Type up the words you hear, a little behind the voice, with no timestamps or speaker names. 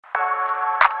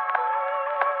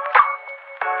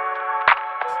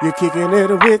You're kicking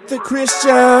it with the Christians.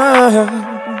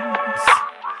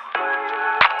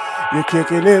 You're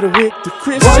kicking it with the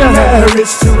Christians. One marriage,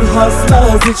 two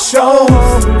hustlers, it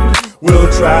shows. We'll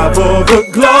travel the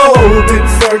globe in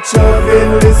search of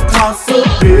endless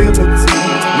possibilities.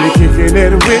 You're kicking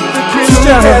it with the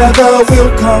Christians. Together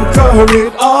we'll conquer it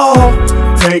all.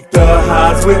 Take the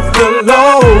highs with the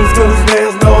lows, cause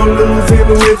there's no losing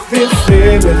with this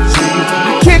energy.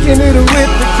 You're kicking it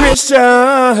with the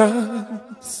Christians.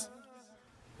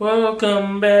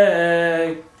 Welcome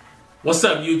back. What's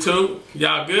up, YouTube?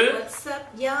 Y'all good? What's up,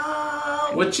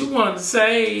 y'all? What you want to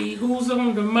say? Who's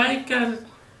on the mic? Oh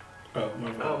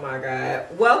my God.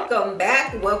 Welcome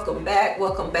back. Welcome back.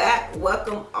 Welcome back.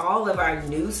 Welcome all of our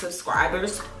new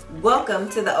subscribers. Welcome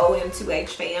to the OM2H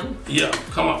fam. Yeah,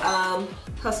 come on.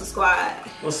 Hustle Squad.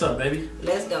 What's up, baby?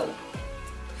 Let's go.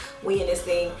 We in this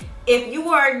thing. If you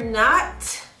are not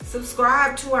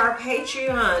subscribed to our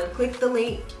Patreon, click the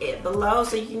link below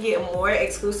so you can get more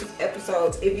exclusive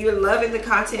episodes. If you're loving the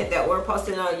content that we're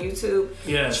posting on YouTube,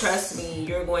 yes, trust me,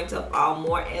 you're going to fall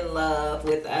more in love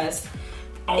with us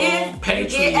on if Patreon. You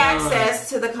get access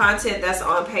to the content that's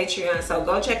on Patreon. So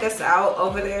go check us out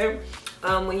over there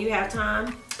when you have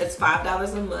time. It's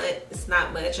 $5 a month. It's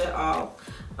not much at all.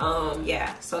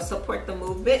 Yeah, so support the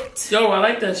movement. Yo, I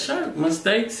like that shirt.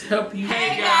 Mistakes help you.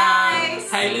 Hey guys.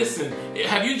 Hey, listen,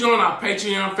 have you joined our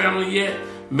Patreon family yet?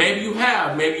 Maybe you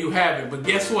have, maybe you haven't. But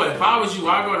guess what? If I was you,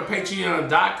 I'd go to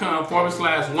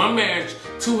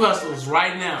patreon.com/1marriage2hustles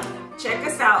right now. Check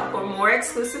us out for more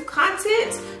exclusive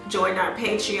content. Join our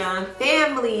Patreon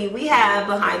family. We have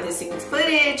behind the scenes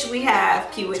footage. We have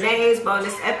Q&As,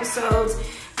 bonus episodes,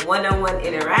 one-on-one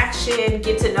interaction,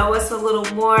 get to know us a little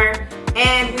more,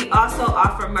 and we also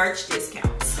offer merch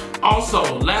discounts.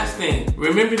 Also, last thing,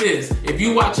 remember this, if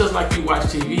you watch us like you watch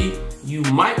TV, you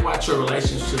might watch your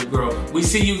relationship grow. We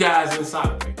see you guys inside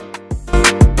of it.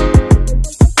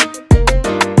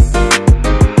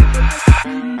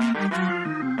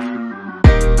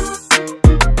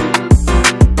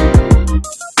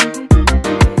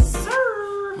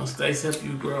 Mistakes help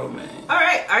you grow, man. All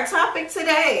right, our topic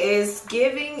today is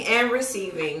giving and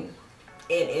receiving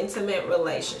in intimate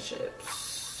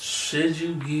relationships. Should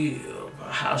you give?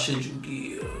 How should you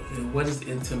give? And what is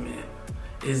intimate?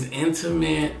 Is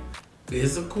intimate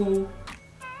physical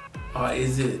or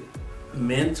is it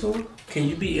mental? Can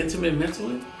you be intimate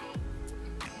mentally?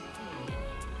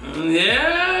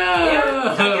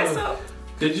 Yeah, I guess so.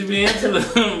 Could you be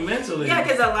intimate mentally? Yeah,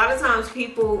 because a lot of times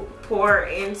people pour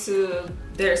into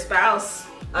their spouse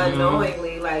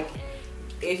unknowingly. Like,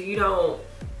 if you don't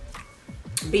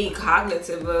be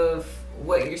cognitive of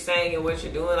what you're saying and what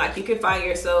you're doing, like, you can find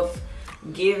yourself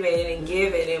giving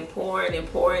and pouring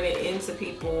it into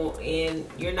people, and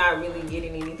you're not really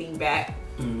getting anything back.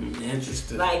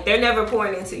 Interesting. Like, they're never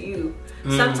pouring into you.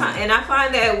 Sometimes, and I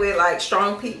find that with like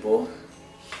strong people.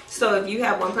 So if you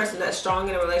have one person that's strong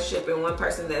in a relationship and one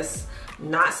person that's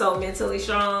not so mentally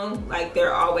strong, like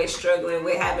they're always struggling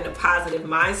with having a positive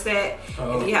mindset.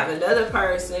 And you have another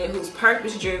person who's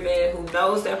purpose driven, who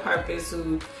knows their purpose,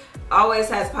 who always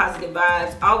has positive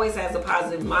vibes, always has a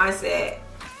positive mindset,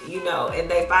 you know, and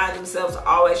they find themselves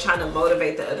always trying to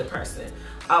motivate the other person,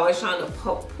 always trying to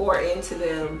pour into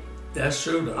them. That's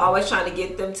true, though. Always trying to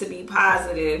get them to be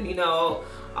positive, you know,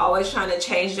 always trying to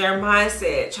change their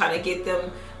mindset, trying to get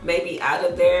them maybe out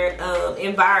of their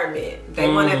environment. They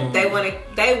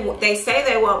they say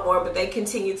they want more, but they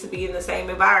continue to be in the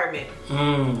same environment.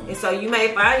 And so you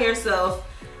may find yourself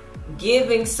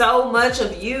giving so much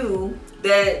of you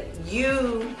that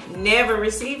you never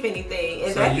receive anything,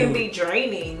 and so that can be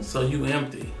draining. So you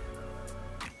empty.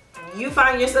 You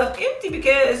find yourself empty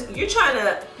because you're trying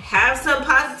to have some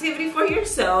positivity for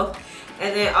yourself,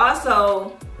 and then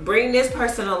also bring this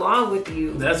person along with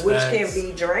you, which can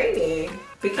be draining.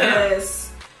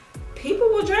 Because people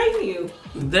will drain you.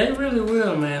 They really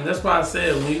will, man. That's why I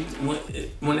said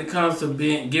when it comes to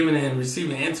being giving and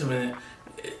receiving intimate,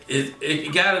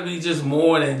 it got to be just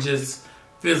more than just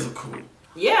physical.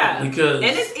 Yeah, because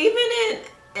and it's even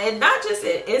and not just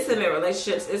in intimate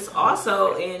relationships. It's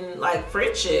also in like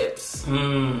friendships,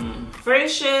 family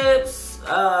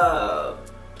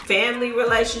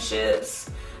relationships.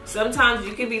 Sometimes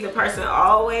you can be the person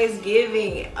always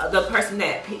giving, the person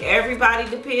that everybody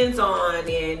depends on,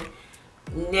 and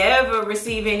never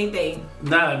receive anything.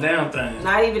 Not a damn thing.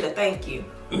 Not even a thank you.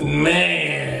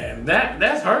 Man,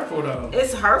 that's hurtful though.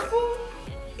 It's hurtful.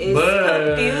 It's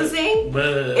confusing.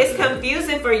 It's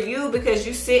confusing for you because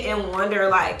you sit and wonder,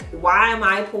 like, why am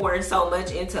I pouring so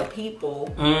much into people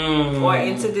or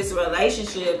into this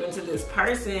relationship, into this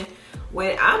person,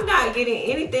 when I'm not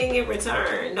getting anything in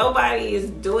return, nobody is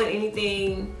doing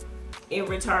anything in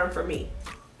return for me.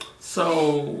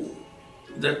 So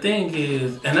the thing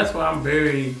is, and that's why I'm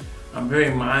very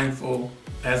mindful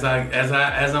as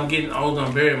I'm getting older.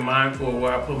 I'm very mindful of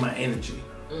where I put my energy.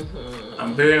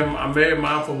 I'm very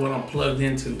mindful of what I'm plugged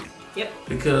into. Yep.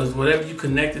 Because whatever you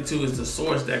connected to is the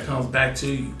source that comes back to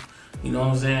you. You know what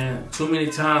I'm saying? Too many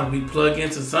times we plug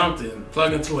into something,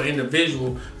 plug into an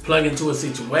individual, plug into a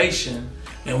situation,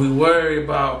 and we worry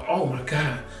about, oh my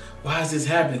God, why is this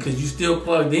happening? Because you still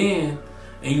plugged in,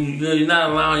 and you're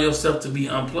not allowing yourself to be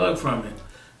unplugged from it.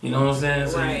 You know what I'm saying?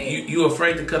 So right. you're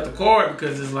afraid to cut the cord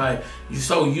because it's like you're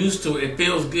so used to it. It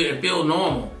feels good. It feels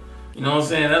normal. You know what I'm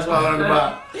saying? That's what I learned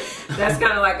about. That's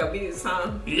kind of like abuse,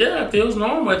 huh? Yeah, it feels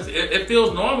normal. It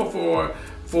feels normal for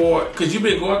because you've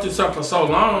been going through something for so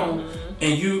long,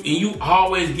 and you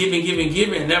always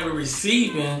giving, never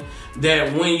receiving.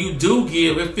 That when you do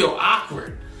give, it feel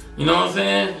awkward. You know what I'm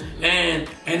saying?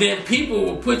 And then people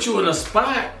will put you in a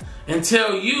spot and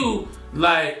tell you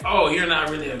like, oh, you're not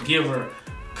really a giver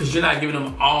because you're not giving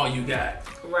them all you got.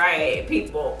 Right.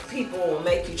 People will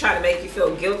try to make you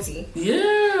feel guilty.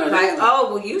 Yeah. Like,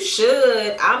 oh, well, you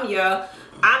should. I'm your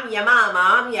mama.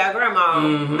 I'm your grandma.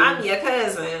 I'm your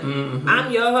cousin.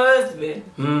 I'm your husband.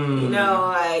 You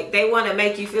know, like they want to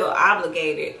make you feel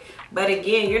obligated. But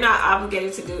again, you're not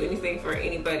obligated to do anything for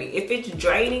anybody. If it's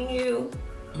draining you,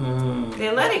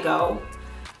 then let it go.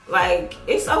 Like,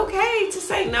 it's okay to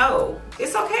say no.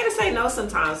 It's okay to say no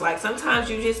sometimes. Like, sometimes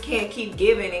you just can't keep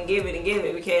giving and giving and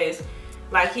giving because,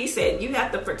 like he said, you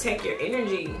have to protect your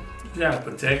energy. You gotta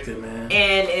protect it, man.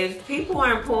 And if people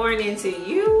aren't pouring into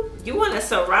you, you want to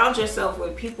surround yourself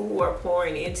with people who are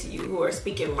pouring into you, who are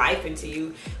speaking life into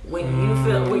you.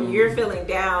 When you're feeling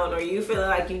down, or you feeling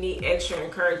like you need extra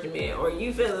encouragement, or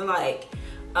you feeling like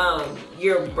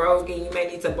you're broke and you may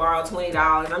need to borrow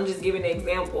 $20. I'm just giving an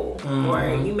example.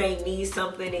 Or you may need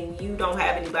something and you don't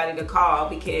have anybody to call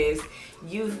because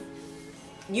you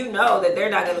know that they're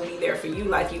not going to be there for you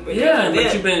like you've been. Yeah,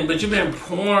 but you've been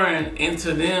pouring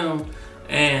into them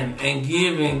and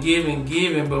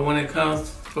giving. But when it comes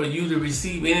for you to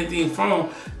receive anything from them,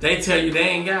 they tell you they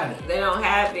ain't got it. They don't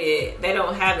have it.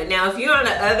 Now, if you're on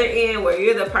the other end where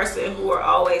you're the person who are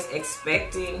always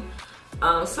expecting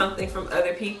something from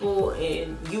other people,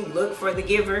 and you look for the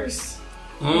givers.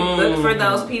 You look for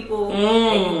those people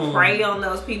and you pray on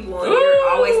those people, and you're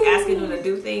always asking them to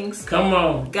do things. Come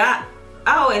on,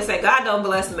 I always say God don't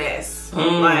bless mess.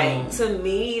 Like, to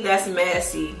me, that's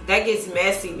messy. That gets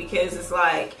messy because it's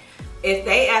like, if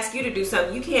they ask you to do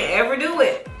something, you can't ever do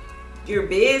it. You're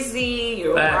busy,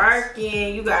 you're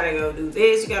working, you gotta go do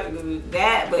this, you gotta go do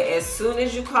that. But as soon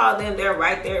as you call them, they're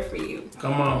right there for you.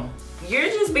 Come on. You're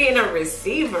just being a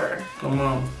receiver. Come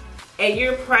on. And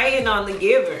you're preying on the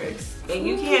givers. And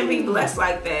you can't be blessed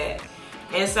like that.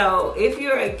 And so if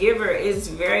you're a giver, it's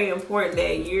very important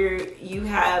that you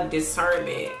have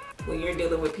discernment when you're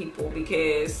dealing with people,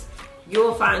 because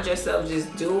you'll find yourself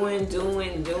just doing to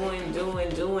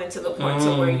the point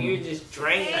to where you're just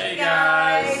drained. Hey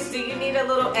guys, do you need a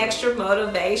little extra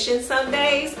motivation some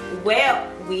days? Well,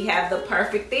 we have the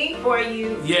perfect thing for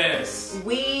you. Yes.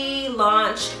 We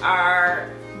launched our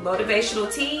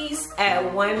motivational tees at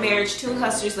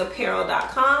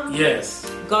OneMarriage2HustlersApparel.com.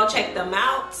 Yes. Go check them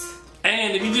out.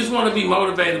 And if you just want to be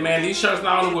motivated, man, these shirts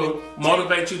not only will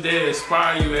motivate you, they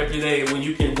inspire you every day. When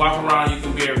you can walk around, you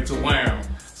can be able to wear them.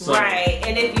 So. Right.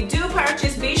 And if you do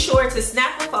purchase, be sure to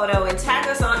snap a photo and tag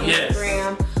us on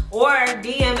Instagram or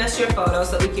DM us your photo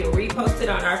so we can repost it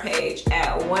on our page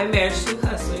at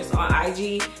OneMarriage2Hustlers on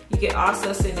IG. You can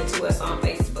also send it to us on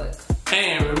Facebook.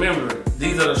 And remember,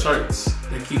 these are the shirts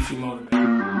that keep you motivated.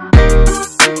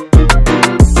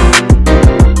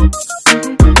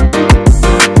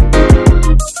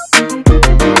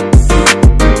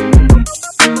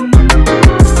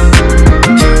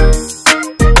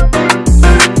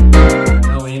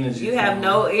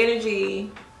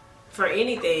 For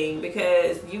anything,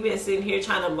 because you've been sitting here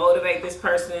trying to motivate this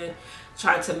person,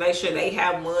 trying to make sure they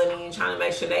have money, trying to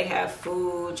make sure they have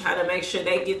food, trying to make sure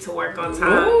they get to work on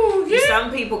time. Ooh, yeah.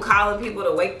 Some people calling people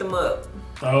to wake them up.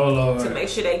 Oh Lord. To make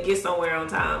sure they get somewhere on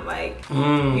time. Like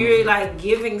you're like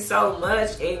giving so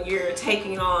much and you're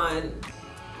taking on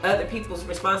other people's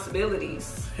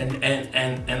responsibilities. And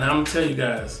I'm gonna tell you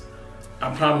guys,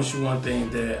 I promise you one thing,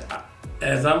 that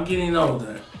as I'm getting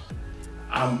older,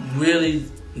 I'm really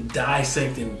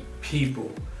dissecting people,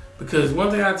 because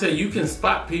one thing I tell you can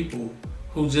spot people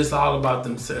who just all about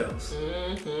themselves.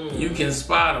 You can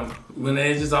spot them when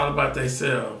they're just all about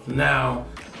themselves. Now,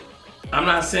 I'm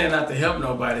not saying not to help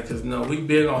nobody, because no, we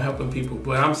big on helping people,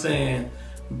 but I'm saying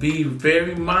be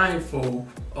very mindful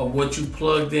of what you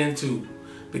plugged into.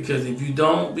 Because if you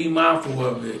don't be mindful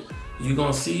of it, you're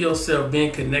going to see yourself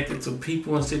being connected to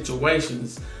people and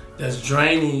situations that's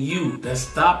draining you, that's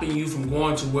stopping you from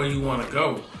going to where you want to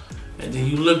go. And then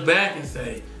you look back and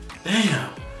say,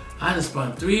 damn, I just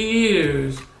spent 3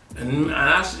 years and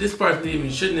this person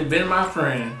even shouldn't have been my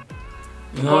friend.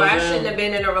 You know or I shouldn't have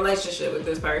been in a relationship with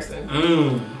this person.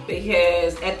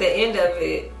 Because at the end of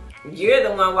it, you're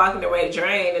the one walking away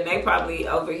drained, and they probably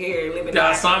over here living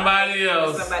got somebody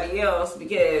else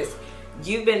because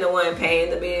you've been the one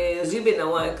paying the bills, you've been the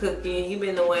one cooking, you've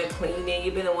been the one cleaning,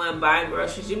 you've been the one buying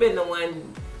groceries, you've been the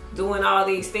one doing all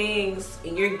these things,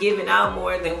 and you're giving out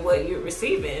more than what you're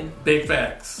receiving. Big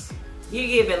facts.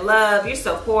 You're giving love, you're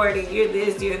supporting, you're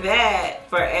this, you're that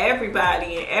for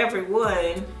everybody and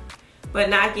everyone, but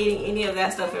not getting any of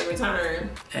that stuff in return.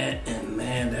 And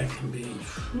man, that can be...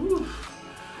 Whew.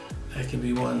 That can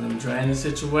be one of them draining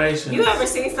situations. You ever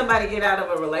seen somebody get out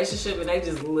of a relationship and they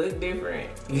just look different?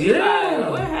 Yeah. Like,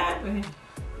 what happened?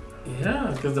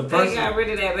 Yeah, because the person... They got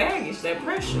rid of that baggage, that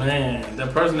pressure. Man, the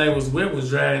person they was with was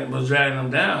dragging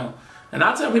them down. And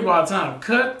I tell people all the time,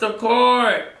 cut the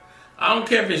cord. I don't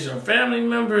care if it's your family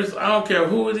members. I don't care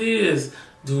who it is.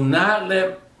 Do not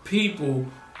let people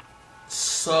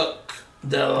suck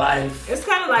the life. It's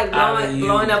kind of like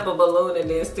blowing up a balloon and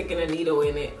then sticking a needle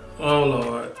in it. Oh,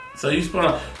 Lord. So you spend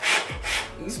all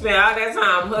that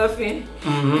time huffing,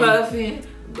 puffing,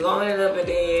 blowing it up, and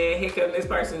then here comes this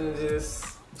person and just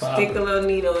stick a little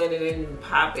needle in it and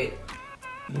pop it.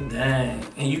 Dang.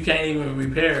 And you can't even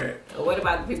repair it. Or what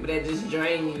about the people that just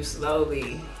drain you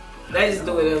slowly? They just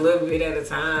do it a little bit at a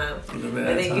time. And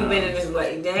then you've been in this,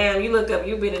 like, damn, you look up,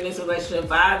 you've been in this relationship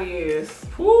 5 years.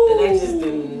 Woo. And they just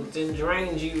done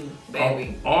drained you,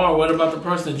 baby. Or what about the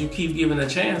person that you keep giving a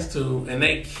chance to and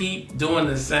they keep doing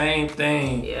the same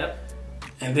thing? Yep.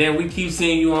 And then we keep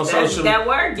seeing you on social media. That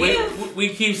word, yeah. We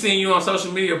keep seeing you on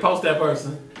social media post that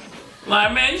person.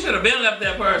 Like, man, you should have been left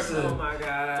that person. Oh my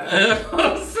God. You know what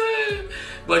I'm saying?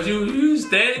 But you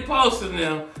steady posting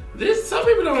them. Some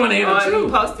people don't want to hear the truth. You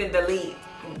post and delete.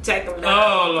 Take them down.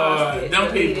 Oh, Lord. It,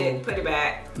 them people. It, put it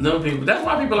back. Them people. That's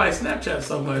why people like Snapchat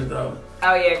so much, though.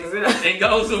 Oh, yeah, because it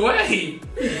goes away.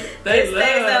 It stays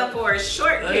up for a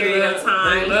short period of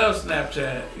time. They love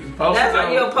Snapchat. That's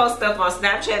why you'll post stuff on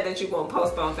Snapchat that you won't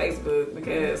post on Facebook,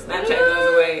 because Snapchat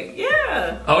goes away.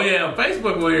 Yeah. Oh, yeah. On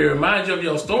Facebook will remind you of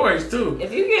your stories, too.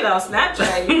 If you get on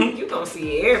Snapchat, you going to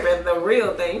see everything, the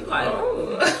real thing. You're like,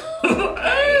 oh.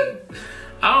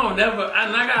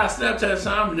 I got a Snapchat,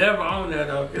 so I'm never on there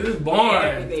though, because it's boring.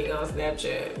 Everything on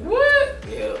Snapchat. What?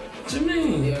 Yep. What you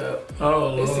mean? Yep.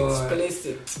 Oh, it's Lord.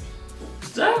 explicit.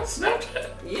 Snapchat?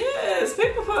 Yes,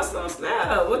 people post on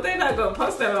Snap. What, they not going to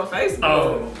post that on Facebook?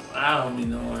 Oh, I don't be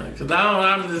knowing. Because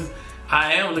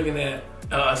I am looking at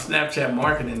Snapchat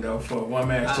marketing though for One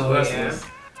Marriage, Two Hustlers.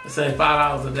 They say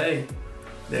 $5 a day.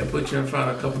 They'll put you in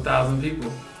front of a couple thousand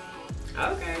people.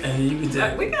 Okay. And you can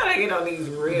tell. We gotta get on these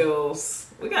reels.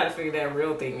 We gotta figure that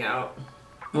real thing out.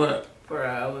 What? For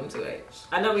OM2H.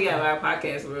 I know we have our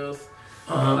podcast reels.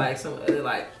 Like some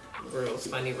other reels,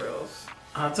 funny reels.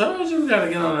 I told you we gotta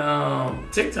get on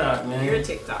TikTok, man. You're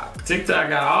TikTok. TikTok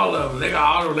got all of them. They got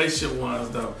all the relationship ones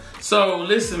though. So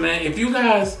listen, man. If you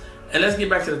guys, and let's get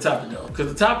back to the topic though,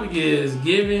 because the topic is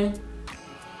giving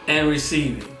and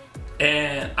receiving,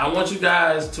 and I want you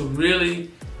guys to really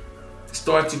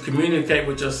start to communicate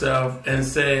with yourself and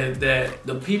say that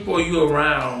the people you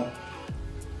around,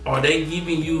 are they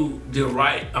giving you the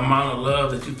right amount of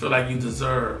love that you feel like you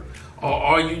deserve, or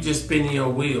are you just spinning your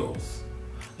wheels?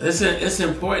 It's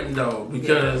important though,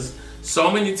 because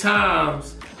so many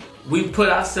times we put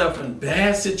ourselves in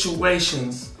bad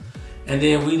situations and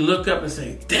then we look up and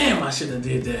say, damn, I shouldn't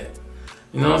have did that.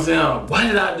 You know what I'm saying? Why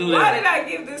did I do that? Why did I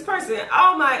give this person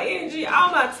all my energy,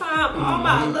 all my time, all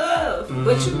my love?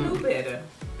 But you knew better.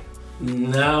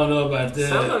 No, I don't know about that.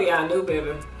 Some of y'all knew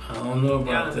better. I don't know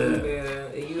about y'all that. Knew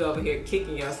better. And you over here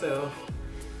kicking yourself.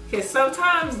 Because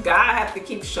sometimes God have to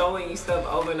keep showing you stuff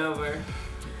over and over.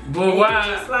 But why?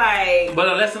 Just like, but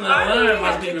a lesson I learned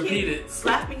must be repeated.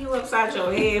 Slapping you upside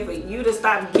your head for you to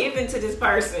stop giving to this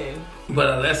person.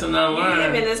 But a lesson I learned. You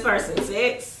giving this person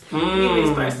sex. You giving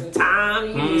this person time.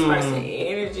 You giving this person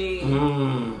energy.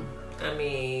 I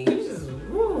mean, you just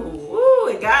woo.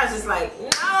 And God's just like, no,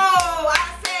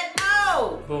 I said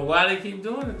no. But why they keep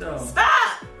doing it though?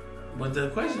 Stop. But the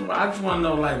question, I just want to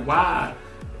know, like, why?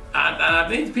 I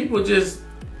think people just...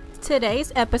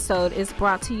 Today's episode is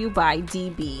brought to you by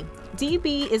DB.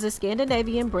 DB is a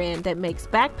Scandinavian brand that makes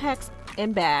backpacks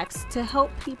and bags to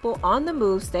help people on the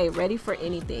move stay ready for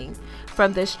anything,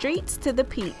 from the streets to the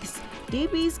peaks.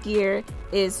 DB's gear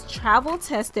is travel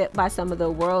tested by some of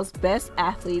the world's best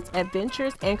athletes,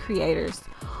 adventurers, and creators.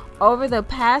 Over the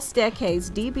past decades,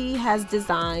 DB has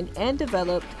designed and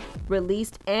developed,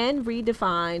 released, and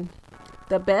redefined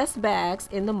the best bags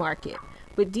in the market.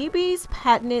 With DB's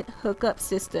patented hookup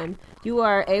system, you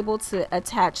are able to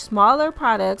attach smaller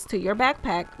products to your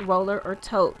backpack, roller, or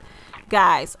tote.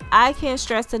 Guys, I can't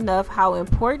stress enough how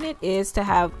important it is to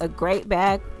have a great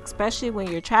bag, especially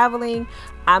when you're traveling.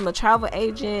 I'm a travel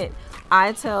agent.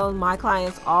 I tell my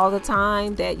clients all the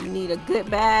time that you need a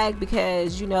good bag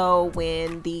because, you know,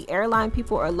 when the airline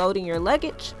people are loading your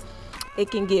luggage, it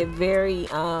can get very,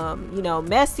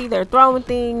 messy. They're throwing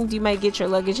things. You might get your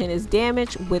luggage and it's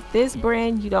damaged. With this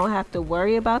brand, you don't have to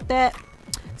worry about that.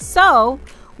 So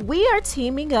we are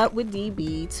teaming up with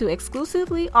DB to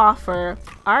exclusively offer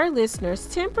our listeners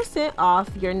 10% off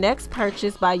your next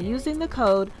purchase by using the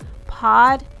code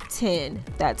POD10.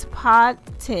 That's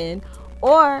POD10,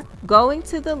 or going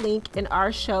to the link in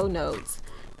our show notes.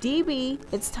 DB,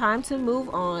 it's time to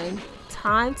move on.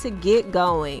 Time to get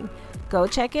going. Go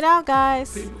check it out,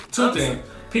 guys. Two things.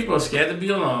 People are scared to be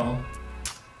alone.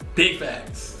 Big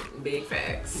facts. Big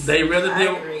facts. They rather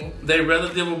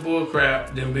deal with bull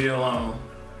crap than be alone.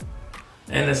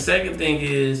 And the second thing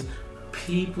is,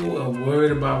 people are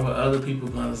worried about what other people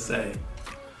are gonna say.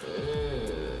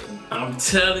 I'm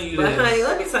telling you but this. But honey,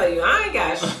 let me tell you, I ain't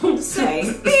got shit to say.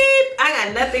 Beep! I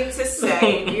got nothing to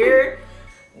say. You're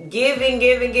giving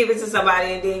to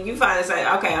somebody, and then you finally say,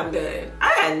 okay, I'm done. I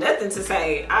had nothing to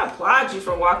say. I applaud you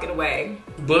for walking away.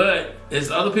 But it's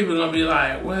other people gonna be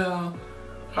like, well,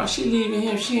 are she leaving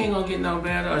him? She ain't gonna get no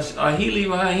better. Or he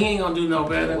leaving her? He ain't gonna do no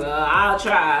better. Well, I'll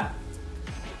try.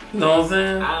 You know what I'm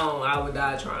saying? I would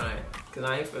die trying, cause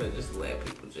I ain't finna just let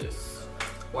people just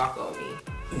walk on me.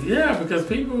 Yeah, because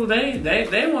people they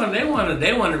want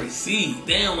to receive.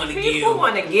 They don't want to give. People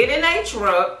want to get in a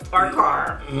truck or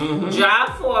car,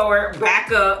 drive forward,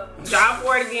 back up, drive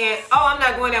forward again. Oh, I'm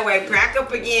not going that way. Back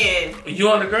up again. You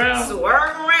on the ground?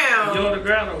 Swerve around. You on the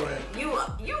ground or what?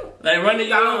 You. They running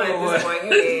you over. At this point, you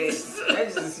dead.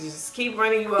 They just keep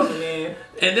running you over, man.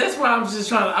 And that's why I'm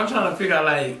trying to figure out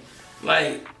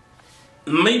like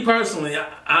me personally,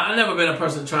 I never been a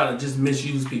person to try to just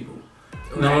misuse people.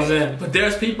 You know what I'm saying? But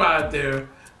there's people out there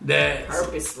that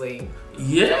purposely.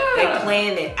 Yeah. They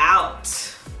plan it out.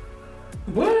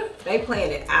 What? They plan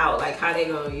it out, like how they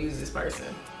gonna use this person.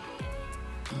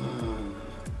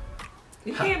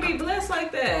 You can't be blessed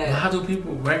like that. How do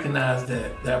people recognize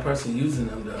that person using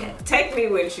them though? Take me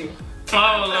with you. Oh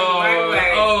Lord!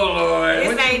 Oh Lord!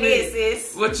 This ain't it,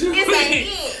 sis. What you mean? This ain't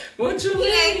it. What you mean?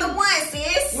 He ain't the one,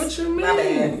 sis. What you mean? My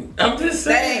bad. I'm just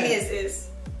saying. That ain't it, sis.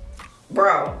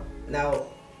 Bro, no.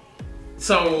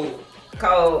 So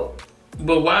cold.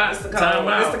 But why? It's the time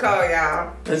out. It's the cold,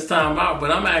 y'all. It's time out.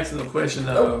 But I'm asking the question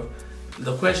of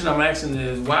the question I'm asking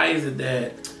is why is it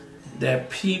that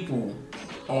people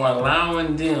are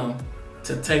allowing them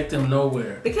to take them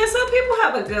nowhere? Because some people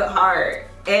have a good heart.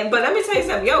 But let me tell you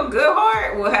something. Your good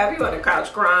heart will have you on the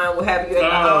couch crying. Will have you at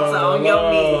the altar on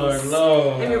your knees.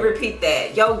 Lord. Let me repeat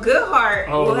that. Your good heart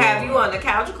will have you on the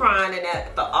couch crying and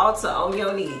at the altar on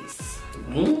your knees.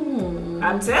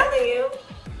 I'm telling you.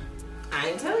 I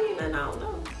ain't telling you nothing I don't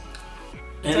know.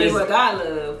 And tell you what God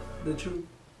love. The truth.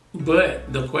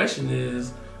 But the question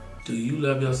is, do you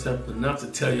love yourself enough to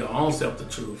tell your own self the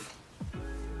truth?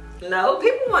 No,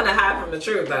 people want to hide from the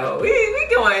truth though. We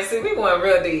going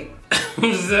real deep.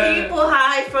 People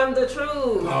hide from the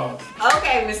truth. Oh.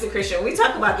 Okay, Mr. Christian, we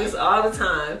talk about this all the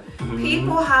time.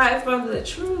 People hide from the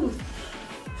truth.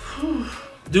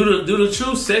 Do the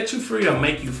truth set you free or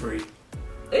make you free?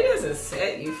 It doesn't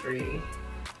set you free.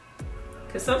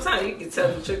 Cause sometimes you can tell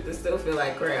the truth and still feel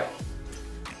like crap.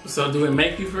 So do it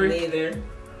make you free? Neither.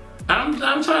 I'm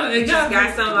trying to. You just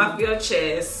got something off your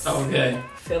chest. Okay.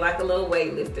 Feel like a little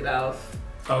weight lifted off.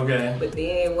 Okay. But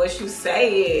then once you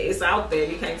say it, it's out there.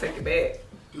 You can't take it back.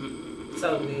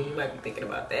 So then you might be thinking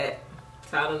about that.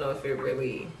 So I don't know if it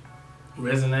really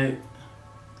resonate.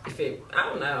 I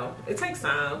don't know. It takes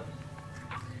time.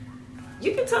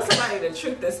 You can tell somebody the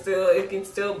truth it can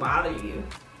still bother you.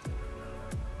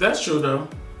 That's true though.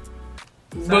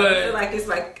 So but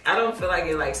I don't feel like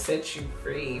it sets you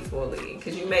free fully,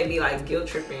 because you may be guilt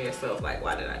tripping yourself,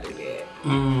 why did I do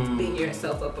that? Beat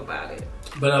yourself up about it.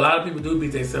 But a lot of people do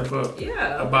beat themselves up.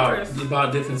 Yeah,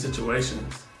 about different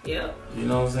situations. Yep. You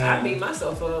know what I'm saying? I beat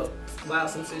myself up about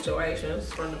some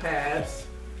situations from the past.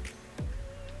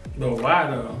 But why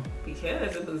though?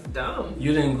 Because it was dumb.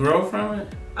 You didn't grow from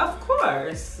it? Of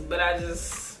course, but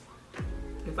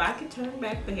if I could turn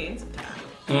back the hands of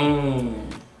time.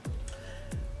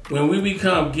 when we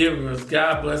become givers,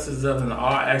 God blesses us in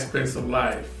all aspects of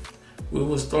life. We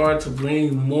will start to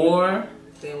bring more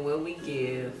than what we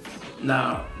give.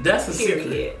 Now, that's a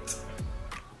Period. secret.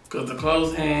 Because the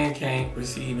closed hand can't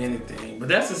receive anything. But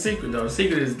that's the secret, though. The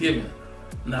secret is giving,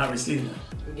 not receiving.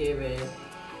 Giving.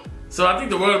 So I think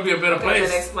the world would be a better place.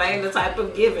 And explain the type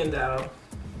of giving, though.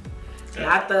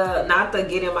 Not the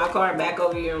get in my car, back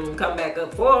over here and come back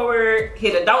up forward,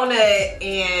 hit a donut,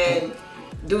 and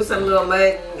do some little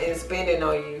mud and spend it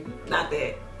on you. Not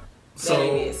that. So that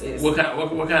ain't it, sis. what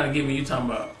kind of giving you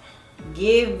talking about?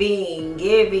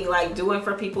 Giving, like doing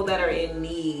for people that are in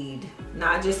need.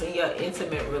 Not just in your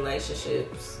intimate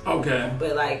relationships. Okay.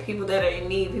 But like people that are in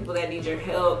need, people that need your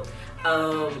help.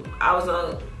 I was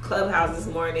on Clubhouse this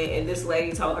morning and this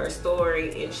lady told her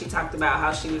story and she talked about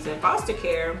how she was in foster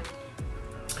care.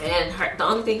 And the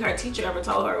only thing her teacher ever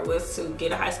told her was to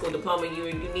get a high school diploma.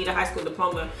 You need a high school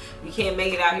diploma. You can't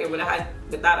make it out here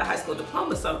without a high school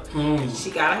diploma. So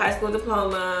she got a high school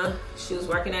diploma. She was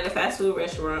working at a fast food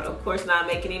restaurant. Of course, not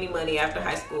making any money after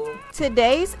high school.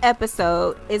 Today's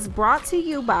episode is brought to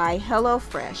you by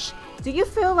HelloFresh. Do you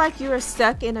feel like you are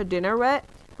stuck in a dinner rut?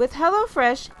 With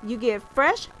HelloFresh, you get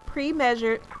fresh,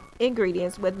 pre-measured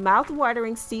ingredients with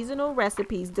mouth-watering seasonal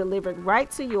recipes delivered right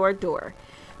to your door.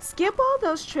 Skip all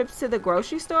those trips to the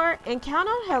grocery store and count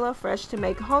on HelloFresh to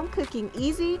make home cooking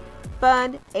easy,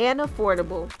 fun, and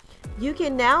affordable. You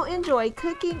can now enjoy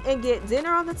cooking and get dinner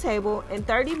on the table in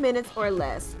 30 minutes or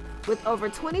less. With over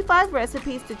 25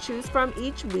 recipes to choose from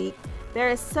each week, there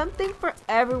is something for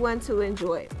everyone to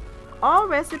enjoy. All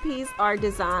recipes are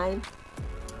designed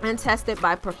and tested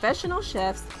by professional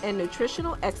chefs and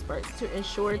nutritional experts to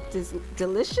ensure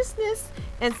deliciousness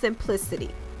and simplicity.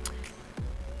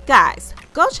 Guys,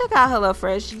 go check out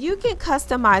HelloFresh. You can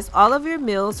customize all of your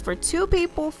meals for 2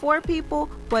 people, 4 people,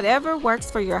 whatever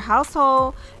works for your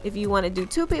household. If you want to do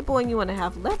 2 people and you want to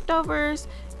have leftovers,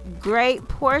 great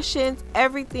portions.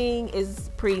 Everything is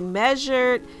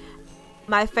pre-measured.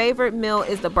 My favorite meal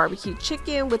is the barbecue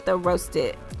chicken with the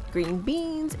roasted green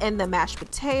beans and the mashed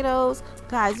potatoes.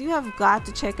 Guys, you have got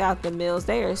to check out the meals.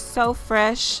 They are so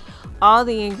fresh. All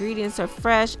the ingredients are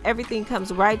fresh. Everything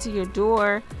comes right to your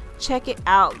door. Check it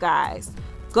out, guys.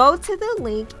 Go to the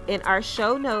link in our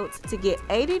show notes to get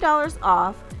 $80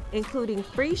 off, including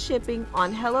free shipping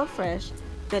on HelloFresh,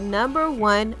 the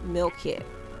 #1 meal kit.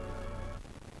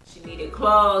 She needed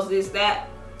clothes, this, that.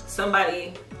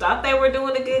 Somebody thought they were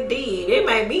doing a good deed. It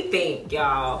made me think,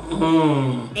 y'all.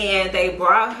 And they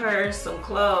brought her some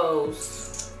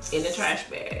clothes in a trash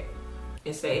bag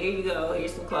and said, here you go,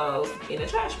 here's some clothes in a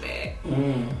trash bag.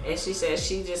 And she said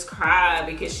she just cried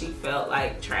because she felt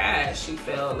like trash. She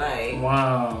felt like,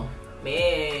 wow,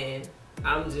 man,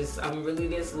 I'm really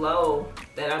this low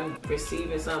that I'm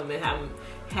receiving something and I'm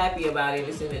happy about it.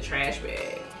 It's in a trash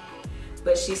bag.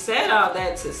 But she said all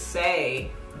that to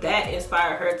say, that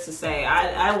inspired her to say,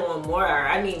 I want more.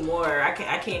 I need more. I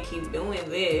can't keep doing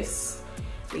this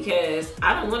because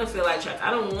I don't want to feel like trash. I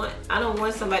don't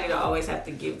want somebody to always have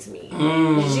to give to me.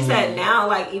 She said now,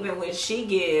 like even when she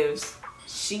gives,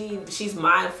 she's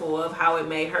mindful of how it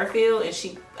made her feel, and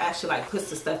she actually like puts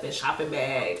the stuff in shopping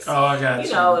bags. Oh, I got you.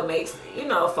 You know, it makes, you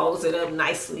know, folds it up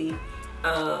nicely.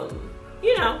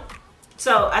 You know,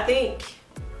 so I think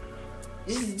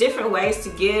just different ways to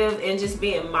give and just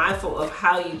being mindful of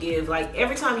how you give. Like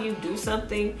every time you do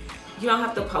something, you don't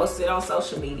have to post it on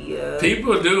social media.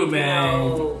 People do, man. You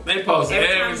know, they post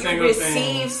every single thing. Every time you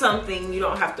receive something, you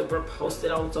don't have to post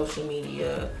it on social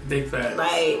media. Big facts.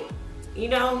 Like, you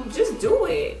know, just do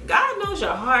it. God knows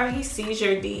your heart. He sees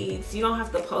your deeds. You don't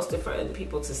have to post it for other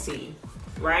people to see,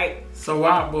 right? So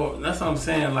why? Well, that's what I'm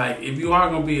saying. Like, if you are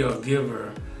gonna be a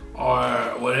giver or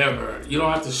whatever, you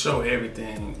don't have to show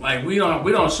everything. Like we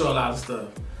don't show a lot of stuff.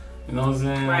 You know what I'm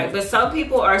saying? Right, but some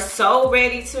people are so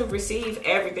ready to receive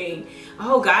everything.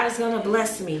 Oh, God is gonna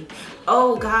bless me.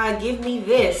 Oh, God, give me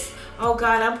this. Oh,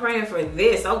 God, I'm praying for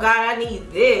this. Oh, God, I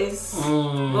need this.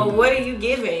 But what are you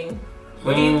giving?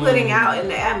 What are you putting out in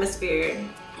the atmosphere?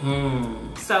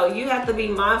 So you have to be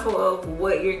mindful of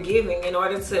what you're giving. In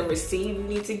order to receive, you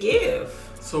need to give.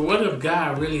 So what if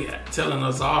God really telling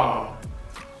us all,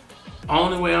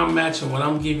 only way I'm matching what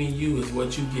I'm giving you is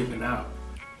what you giving out?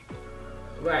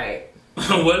 Right.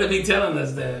 What if he telling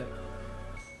us that?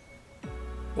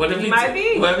 What if he might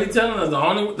be? What if he telling us the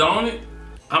only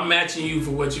I'm matching you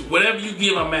for what you, whatever you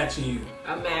give, I'm matching you.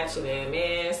 I'm matching it,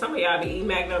 man. Some of y'all be eating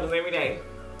McDonald's every day.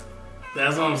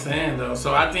 That's what I'm saying, though.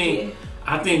 So I think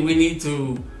we need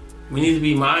to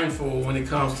be mindful when it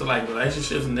comes to like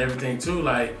relationships and everything too.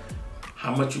 Like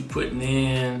how much you putting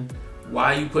in,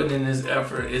 why you putting in this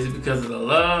effort? Is it because of the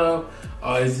love?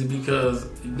 Or is it because,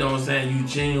 you know what I'm saying, you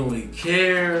genuinely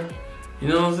care? You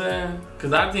know what I'm saying?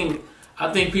 Because I think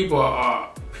people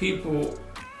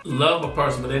love a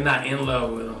person, but they're not in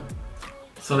love with them.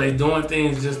 So they doing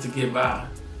things just to get by.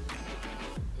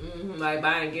 Like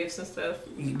buying gifts and stuff.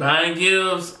 Buying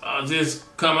gifts, or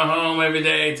just coming home every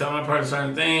day, telling my person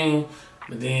certain thing.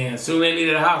 But then as soon as they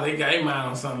leave the house, they got their mind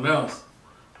on something else.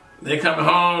 They coming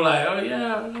home like, oh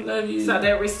yeah, I love you. So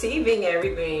they're receiving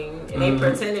everything and they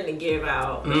pretending to give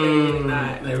out, but they're really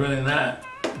not. They're really not.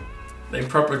 They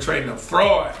perpetrating a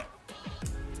fraud.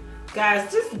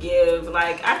 Guys, just give.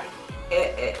 Like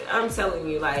I'm telling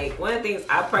you, like one of the things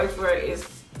I pray for is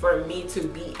for me to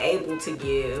be able to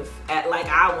give at like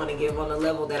I want to give on the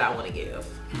level that I want to give.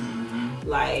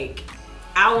 Like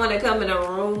I want to come in a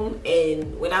room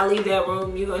and when I leave that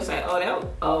room, you're gonna say,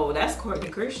 "Oh, that's Courtney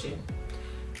Christian."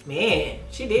 Man,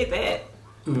 she did that.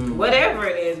 Whatever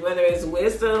it is, whether it's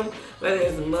wisdom, whether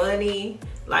it's money,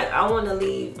 like I want to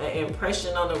leave an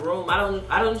impression on the room. I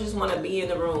don't just want to be in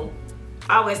the room.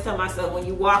 I always tell myself, when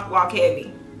you walk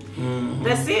heavy.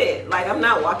 That's it. Like I'm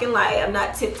not walking light. I'm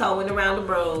not tiptoeing around the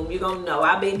room. You're gonna know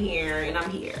I've been here and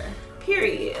I'm here.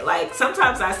 Period. Like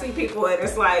sometimes I see people and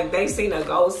it's like they've seen a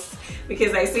ghost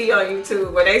because they see you on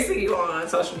YouTube or they see you on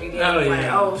social media.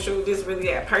 Like, oh shoot, this really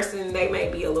that person. They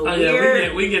may be a little weird.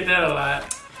 Yeah, we get that a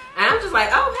lot. And I'm just like,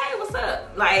 oh hey, what's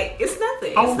up? Like it's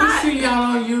nothing. Oh, it's not. See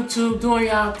y'all on YouTube doing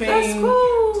y'all thing. That's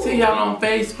cool. See y'all on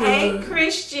Facebook. Hey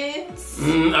Christians.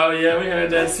 Oh yeah, we heard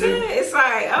that too. It's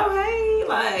like, oh hey,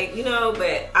 like you know,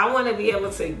 but I want to be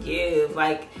able to give.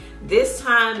 Like this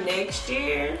time next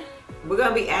year, we're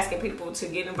gonna be asking people to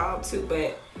get involved too.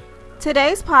 But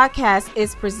today's podcast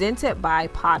is presented by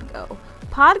Podgo.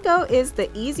 Podgo is the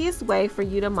easiest way for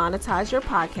you to monetize your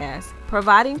podcast,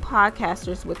 providing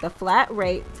podcasters with a flat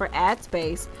rate for ad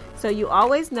space so you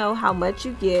always know how much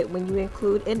you get when you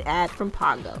include an ad from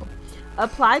Podgo.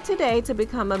 Apply today to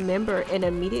become a member and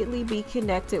immediately be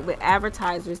connected with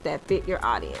advertisers that fit your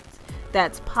audience.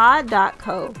 That's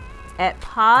pod.co at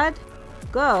podgo.co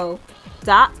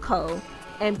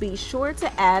and be sure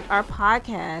to add our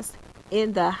podcast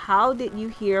in the How Did You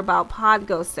Hear About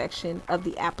Podgo section of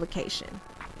the application.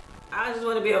 I just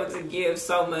want to be able to give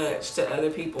so much to other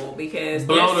people because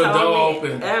blow the door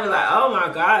open. They're like, oh my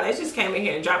God, they just came in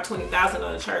here and dropped $20,000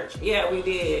 on the church. Yeah, we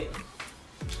did.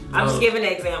 I'm just giving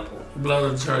an example. Blow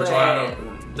the church wide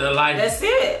open. The life. That's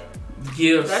it.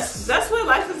 Gifts. That's what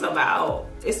life is about.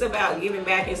 It's about giving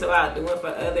back. It's about doing for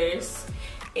others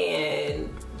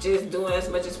and just doing as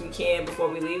much as we can before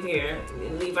we leave here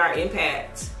and leave our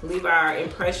impact, leave our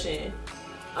impression.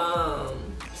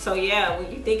 So yeah,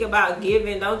 when you think about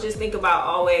giving, don't just think about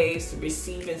always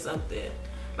receiving something.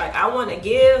 Like I want to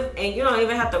give, and you don't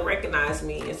even have to recognize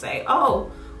me and say,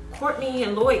 "Oh, Courtney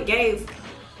and Lloyd gave."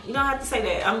 You don't have to say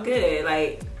that. I'm good.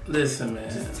 Like, listen, man.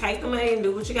 Just take the money and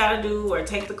do what you gotta do, or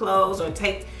take the clothes, or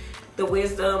take the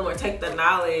wisdom, or take the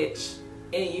knowledge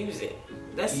and use it.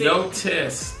 That's it. Your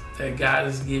test that God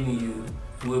is giving you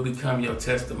will become your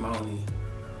testimony.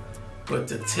 But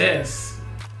the test,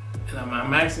 and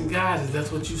I'm asking God, if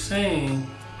that's what you're saying,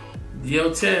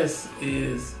 your test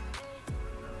is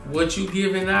what you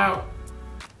giving out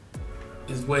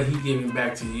is what He giving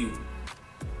back to you.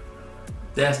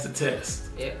 That's the test.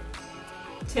 Yep.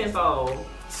 Tenfold.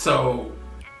 So,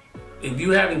 if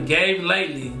you haven't gave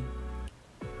lately,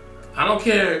 I don't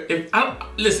care if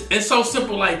listen, it's so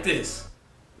simple like this.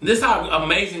 This is how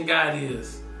amazing God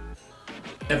is.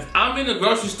 If I'm in the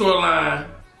grocery store line,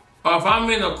 or if I'm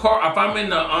in a car, if I'm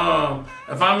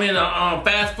in a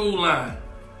fast food line,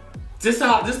 this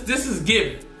is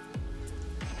giving.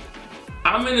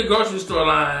 I'm in the grocery store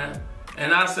line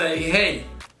and I say, hey,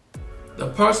 the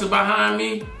person behind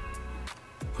me,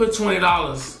 put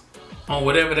 $20 on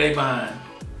whatever they buying.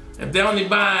 If they're only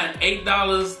buying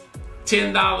 $8,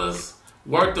 $10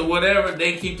 worth of whatever,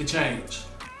 they keep the change.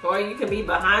 Or you can be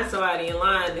behind somebody in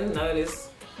line and notice,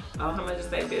 oh, how much is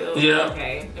that bill? Yeah.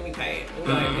 Okay, let me pay it. Let me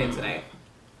go ahead and pay it today.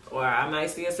 Or I might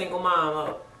see a single mom,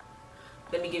 oh,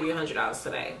 let me give you $100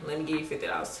 today. Let me give you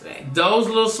 $50 today. Those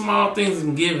little small things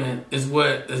in giving is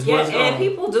what's going. And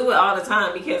people do it all the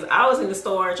time because I was in the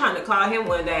store trying to call him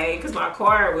one day because my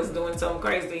car was doing something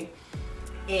crazy.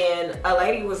 And a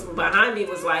lady was behind me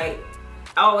was like,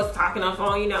 I was talking on the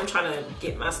phone, you know, I'm trying to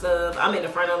get my stuff. I'm in the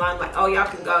front of the line like, oh, y'all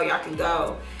can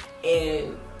go.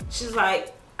 And she's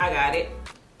like, I got it.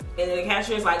 And then the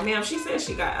cashier's like, ma'am, she said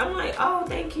she got it. I'm like, oh,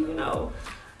 thank you, you know.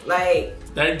 Like,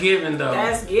 that giving though.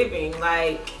 That's giving.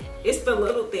 Like, it's the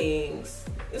little things.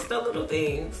 It's the little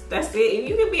things. That's it. And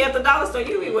you can be at the dollar store,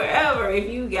 you can be wherever. If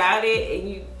you got it and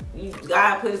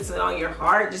God puts it on your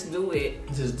heart, just do it.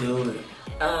 Just do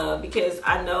it. Because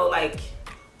I know, like,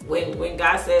 when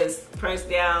God says press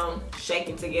down, shake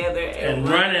it together, and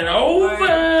run it over, He's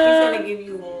gonna give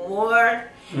you more,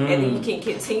 and then you can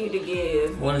continue to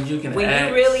give. When you can when ask.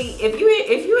 you really, if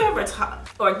you ever talk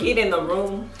or get in the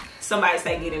room, somebody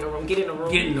say get in the room, get in the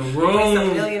room. Get in the room. With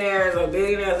some millionaires or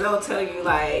billionaires, they'll tell you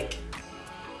like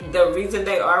the reason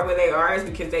they are where they are is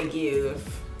because they give.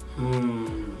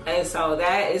 And so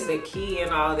that is the key in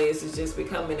all this, is just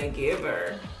becoming a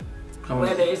giver.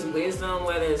 Whether it's wisdom,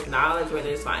 whether it's knowledge, whether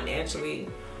it's financially,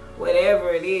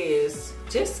 whatever it is,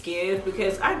 just give.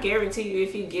 Because I guarantee you,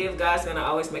 if you give, God's gonna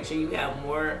always make sure you have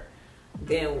more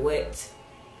than what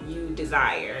you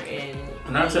desire.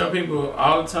 And I tell people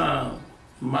all the time,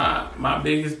 my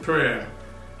biggest prayer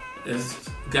is,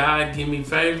 God, give me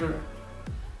favor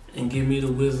and give me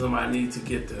the wisdom I need to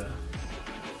get there.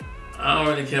 I don't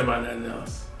really care about nothing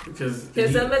else. Because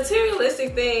the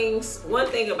materialistic things, one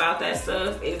thing about that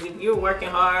stuff is if you're working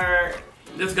hard,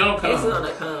 it's gonna come. It's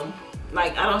gonna come.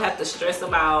 Like, I don't have to stress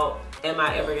about, am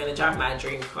I ever gonna drive my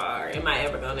dream car? Am I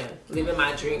ever gonna live in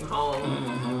my dream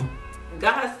home?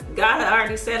 God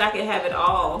already said I can have it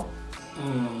all.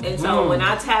 And so when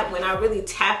I really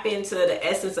tap into the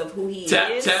essence of who He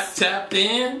is, tapped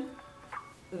in,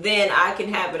 then I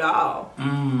can have it all.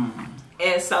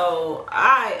 And so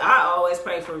I always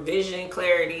pray for vision,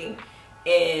 clarity,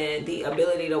 and the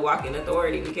ability to walk in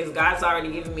authority, because God's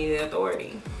already given me the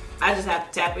authority. I just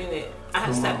have to tap in it. I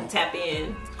just have to tap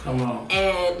in. Come on.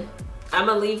 And I'm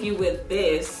going to leave you with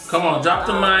this. Come on, drop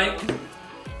the mic.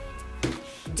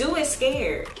 Do it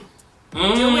scared.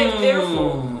 Do it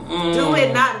fearful. Do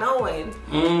it not knowing.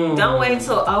 Don't wait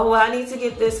till, oh, well, I need to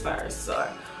get this first. Or,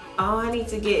 oh, I need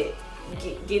to get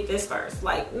this first.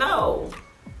 Like, no.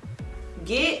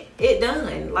 Get it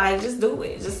done. Like, just do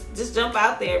it. Just jump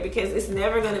out there, because it's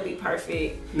never going to be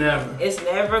perfect. Never. It's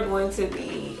never going to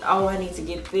be, oh, I need to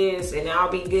get this and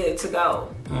I'll be good to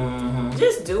go.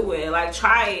 Just do it. Like,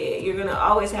 try it. You're going to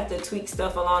always have to tweak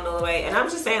stuff along the way. And I'm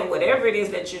just saying, whatever it is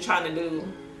that you're trying to do,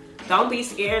 don't be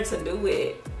scared to do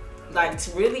it. Like,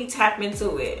 to really tap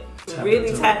into it.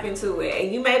 Tap into it.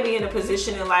 And you may be in a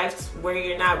position in life where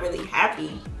you're not really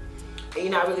happy. You're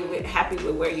not really happy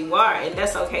with where you are, and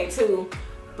that's okay too.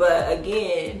 But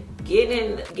again, get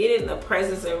in the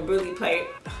presence and really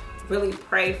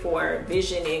pray for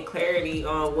vision and clarity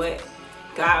on what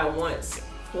God wants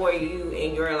for you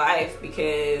in your life,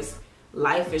 because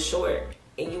life is short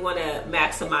and you want to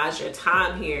maximize your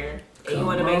time here. And you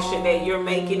want to make sure that you're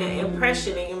making an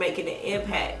impression and you're making an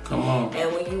impact. Come on.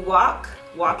 And when you walk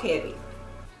heavy.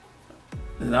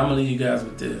 And I'm going to leave you guys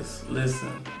with this. Listen.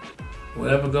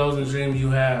 Whatever goals and dreams you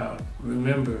have,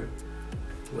 remember,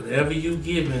 whatever you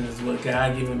giving is what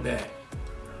God giving back.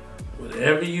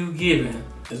 Whatever you giving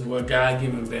is what God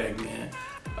giving back, man.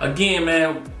 Again,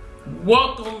 man,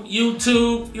 welcome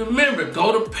YouTube. You remember,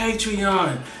 go to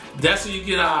Patreon. That's where you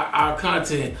get our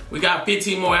content. We got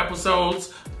 15 more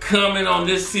episodes coming on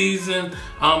this season.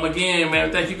 Again,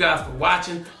 man, thank you guys for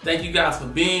watching. Thank you guys for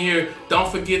being here.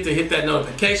 Don't forget to hit that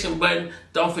notification button.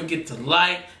 Don't forget to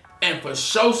like. And for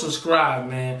sure, subscribe,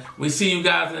 man. We see you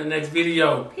guys in the next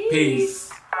video. Peace.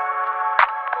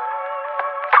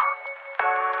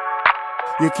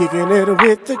 You're kicking it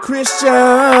with the Christians.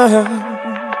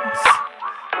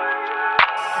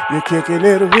 You're kicking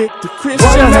it with the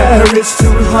Christians. One marriage, two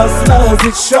hustlers,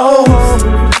 it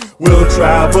shows. We'll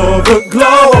travel the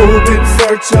globe in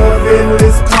search of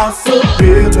endless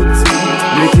possibilities.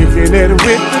 You're kicking it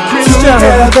with the Christians.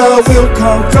 Together we'll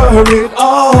conquer it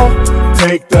all.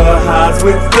 Take the highs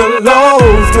with the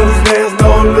lows, 'cause there's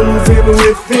no losing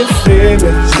with this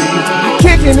energy. You're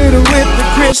kicking it with the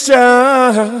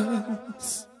Christians.